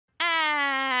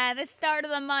Yeah, the start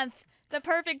of the month. The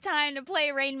perfect time to play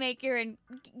Rainmaker and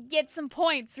get some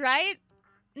points, right?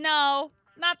 No,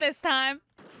 not this time.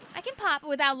 I can pop it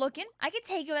without looking. I can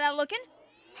take it without looking.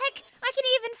 Heck, I can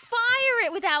even fire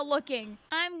it without looking.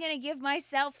 I'm gonna give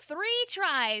myself 3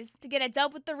 tries to get a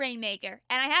dub with the Rainmaker,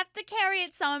 and I have to carry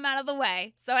it some amount of the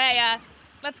way. So hey,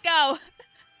 let's go.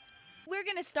 We're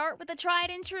gonna start with the tried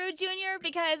and true Junior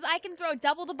because I can throw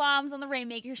double the bombs on the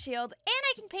Rainmaker shield, and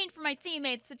I can paint for my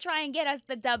teammates to try and get us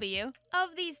the W.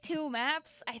 Of these 2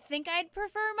 maps, I think I'd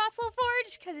prefer Muscle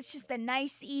Forge because it's just a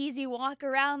nice, easy walk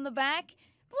around the back.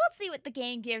 But we'll see what the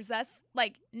game gives us,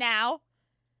 like, now.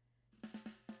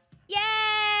 Yay!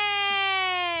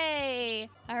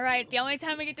 Alright, the only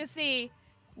time we get to see.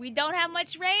 We don't have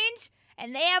much range,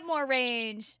 and they have more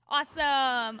range.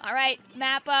 Awesome! Alright,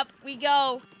 map up, we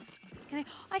go.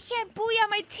 I can't booyah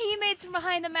my teammates from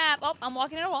behind the map. Oh, I'm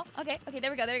walking in a wall. Okay, there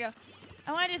we go.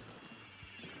 I want to just...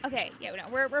 Okay, yeah, no,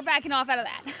 we're backing off out of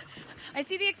that. I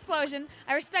see the explosion.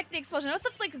 I respect the explosion. I know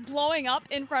stuff's like blowing up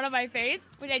in front of my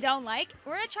face, which I don't like.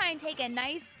 We're going to try and take a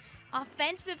nice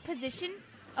offensive position.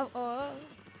 Oh.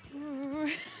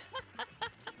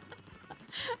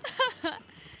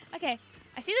 Okay,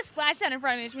 I see the splashdown in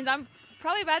front of me, which means I'm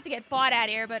probably about to get fought at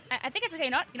here, but I think it's okay.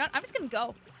 You know what? I'm just going to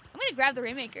go. I'm going to grab the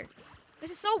Rainmaker. This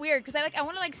is so weird because I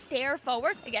want to stare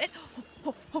forward. I get it.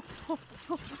 I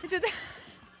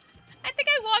think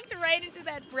I walked right into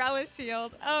that Brella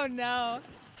shield. Oh no.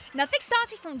 Nothing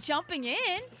stops me from jumping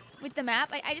in with the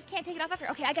map. I just can't take it off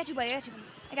after. Okay, I got you, buddy. I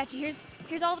got you.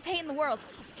 Here's all the paint in the world.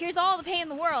 Here's all the paint in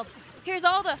the world. Here's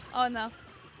all the... Oh no. All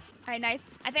right, nice.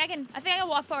 I think I can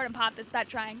walk forward and pop this without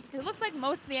trying. It looks like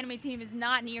most of the enemy team is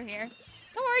not near here.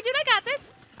 Don't worry, dude. I got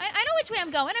this. I know which way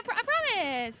I'm going. I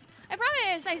promise. I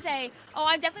promise, I say. Oh,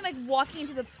 I'm definitely walking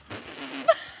into the...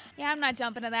 Yeah, I'm not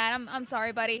jumping to that. I'm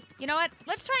sorry, buddy. You know what?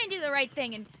 Let's try and do the right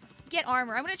thing and get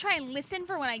armor. I'm gonna try and listen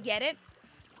for when I get it.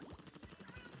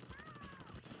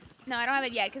 No, I don't have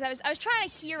it yet, because I was trying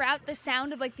to hear out the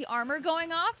sound of, the armor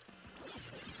going off.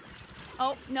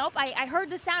 Oh, nope. I heard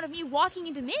the sound of me walking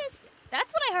into mist.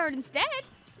 That's what I heard instead.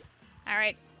 All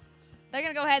right. They're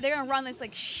gonna go ahead. They're gonna run this,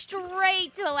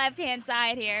 straight to the left-hand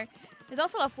side here. There's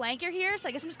also a flanker here, so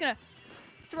I guess I'm just gonna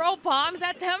throw bombs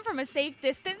at them from a safe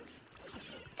distance.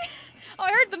 Oh,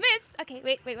 I heard the mist. Okay,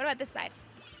 wait, what about this side?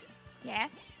 Yeah,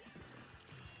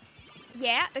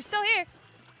 they're still here.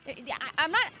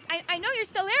 I know you're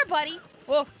still there, buddy.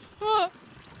 Whoa.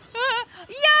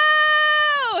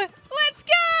 Yo! Let's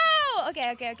go!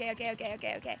 Okay.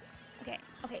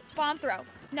 Bomb throw.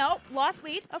 No, lost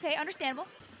lead. Okay, understandable.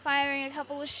 Firing a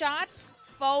couple of shots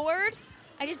forward.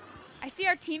 I see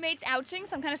our teammates ouching,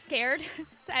 so I'm kind of scared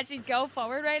to actually go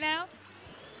forward right now.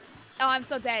 Oh, I'm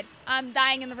so dead. I'm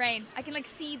dying in the rain. I can,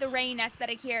 see the rain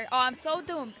aesthetic here. Oh, I'm so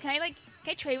doomed. Can I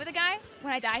trade with a guy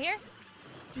when I die here?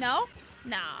 No?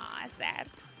 Nah, that's sad.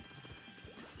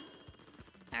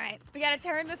 All right, we got to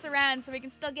turn this around so we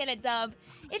can still get a dub.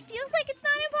 It feels like it's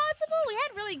not impossible. We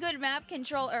had really good map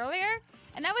control earlier,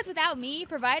 and that was without me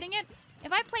providing it.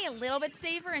 If I play a little bit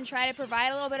safer and try to provide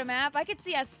a little bit of map, I could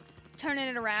see us turning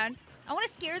it around. I want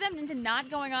to scare them into not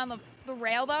going on the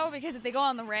rail, though, because if they go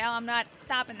on the rail, I'm not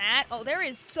stopping that. Oh, there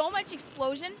is so much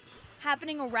explosion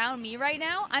happening around me right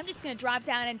now. I'm just going to drop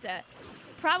down into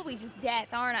probably just death,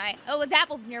 aren't I? Oh, the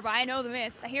Dapple's nearby. I know the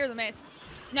mist. I hear the mist.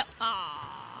 No.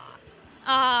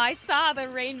 I saw the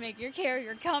Rainmaker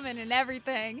carrier coming and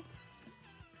everything.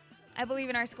 I believe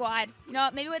in our squad. You know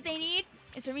what? Maybe what they need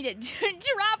is for me to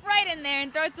drop right in there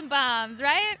and throw some bombs,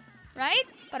 right? Right?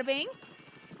 Bada bing.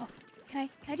 Oh, can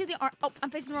I do the arm? Oh, I'm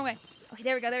facing the wrong way. Okay,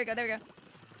 there we go. If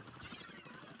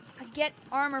I get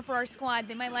armor for our squad,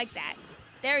 they might like that.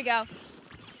 There we go.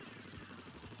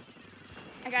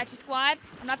 I got you, squad.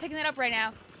 I'm not picking that up right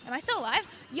now. Am I still alive?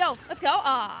 Yo, let's go.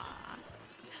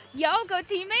 Yo, go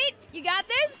teammate. You got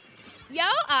this? Yo, You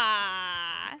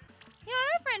know,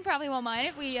 our friend probably won't mind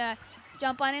if we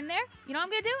jump on in there. You know what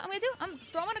I'm gonna do? I'm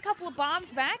throwing a couple of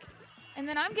bombs back, and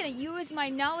then I'm gonna use my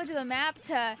knowledge of the map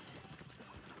to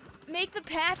make the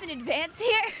path in advance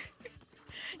here.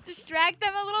 Distract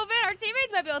them a little bit. Our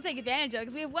teammates might be able to take advantage of it,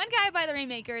 because we have one guy by the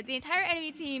Rainmaker, the entire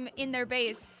enemy team in their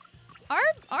base.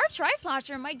 Our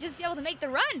Tri-Slosher might just be able to make the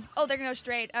run. Oh, they're gonna go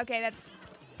straight. Okay, that's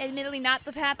admittedly not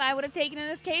the path I would have taken in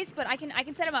this case, but I can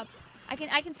set him up. I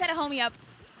can set a homie up.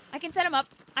 I can set him up.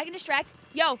 I can distract.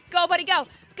 Yo, go, buddy, go.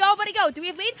 Go, buddy, go. Do we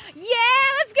have lead?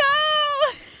 Yeah, let's go!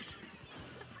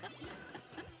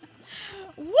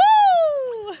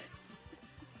 Woo!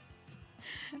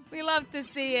 We love to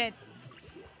see it.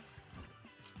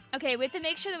 Okay, we have to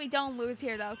make sure that we don't lose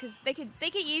here, though, because they could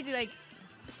easily,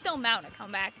 still mount a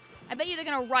comeback. I bet you they're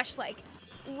going to rush,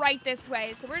 right this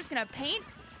way. So we're just going to paint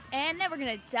And then we're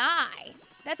gonna die.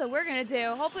 That's what we're gonna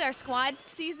do. Hopefully our squad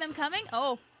sees them coming.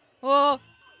 Oh. Oh.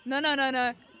 No, no, no,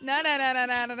 no. No, no, no, no,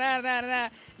 no, no, no, no, no.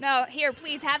 No, here,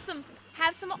 please have some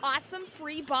awesome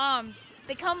free bombs.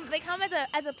 They come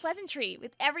as a pleasantry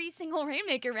with every single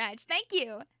Rainmaker match. Thank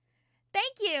you.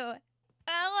 Thank you.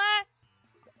 Well,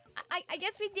 I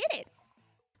guess we did it.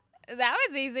 That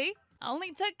was easy.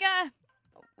 Only took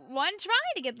one try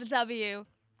to get the W.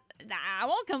 Nah, I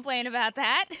won't complain about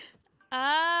that.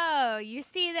 Oh, you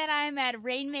see that I'm at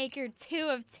Rainmaker 2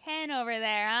 of 10 over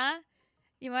there, huh?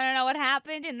 You wanna know what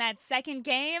happened in that second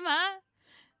game, huh?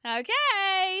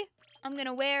 Okay. I'm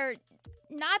gonna wear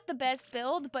not the best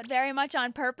build, but very much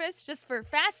on purpose, just for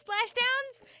fast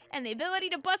splashdowns and the ability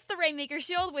to bust the Rainmaker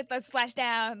shield with those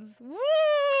splashdowns. Woo!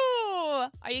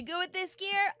 Are you good with this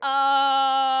gear?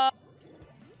 Alright,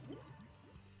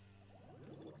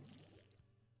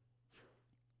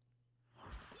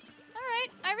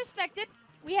 I respect it.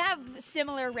 We have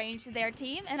similar range to their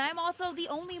team, and I'm also the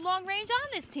only long range on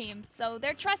this team, so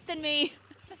they're trusting me.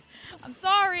 I'm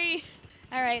sorry.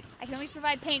 All right, I can at least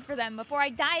provide paint for them before I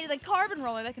die to the carbon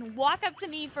roller that can walk up to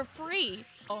me for free.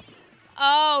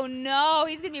 Oh no,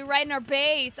 he's gonna be right in our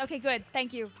base. Okay, good,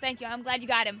 thank you. I'm glad you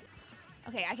got him.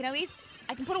 Okay, I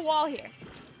can put a wall here.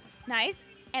 Nice,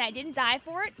 and I didn't die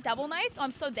for it. Double nice. Oh,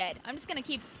 I'm so dead. I'm just gonna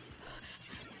keep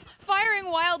firing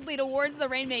wildly towards the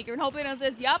Rainmaker and hoping it'll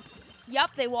just, yup,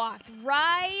 they walked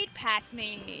right past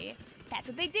me. That's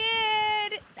what they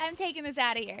did. I'm taking this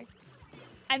out of here.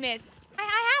 I missed.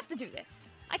 I have to do this.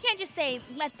 I can't just say,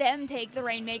 let them take the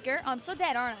Rainmaker. Oh, I'm so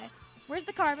dead, aren't I? Where's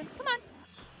the carbon? Come on.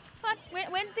 Come on.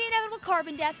 When's the inevitable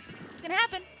carbon death? It's gonna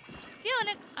happen. Feeling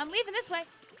it. I'm leaving this way.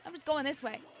 I'm just going this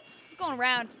way. I'm going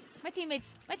around. My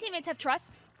teammates have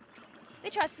trust. They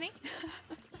trust me.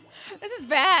 This is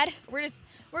bad. We're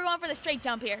going for the straight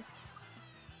jump here.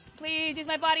 Please use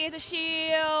my body as a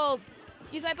shield.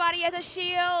 Use my body as a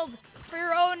shield for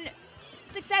your own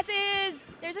successes.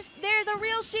 There's a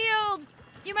real shield.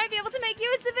 You might be able to make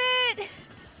use of it.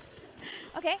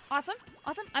 Okay, awesome.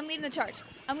 I'm leading the charge.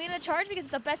 Because it's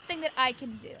the best thing that I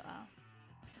can do. Oh.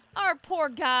 Our poor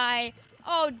guy.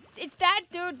 Oh, if that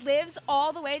dude lives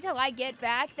all the way till I get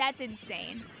back, that's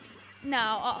insane.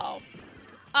 No,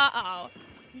 uh-oh.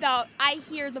 No, I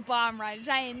hear the bomb rush.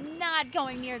 I am not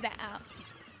going near that. Oh.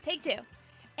 Take 2.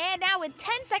 And now with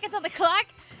 10 seconds on the clock,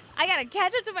 I gotta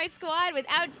catch up to my squad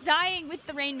without dying with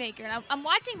the Rainmaker. And I'm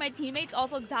watching my teammates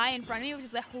also die in front of me, which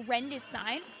is a horrendous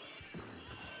sign.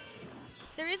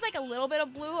 There is like a little bit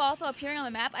of blue also appearing on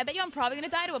the map. I bet you I'm probably gonna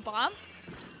die to a bomb.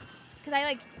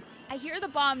 Because I hear the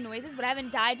bomb noises, but I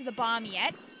haven't died to the bomb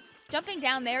yet. Jumping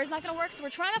down there is not gonna work, so we're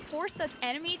trying to force the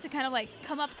enemy to kind of like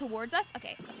come up towards us.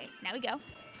 Okay, now we go.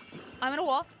 I'm in a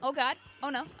wall. Oh god. Oh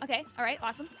no. Okay, all right,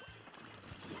 awesome.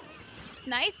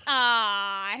 Nice.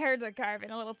 Ah, I heard the carbon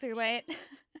a little too late.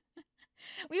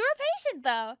 We were patient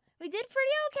though. We did pretty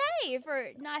okay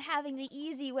for not having the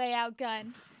easy way out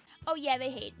gun. Oh yeah, they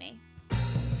hate me.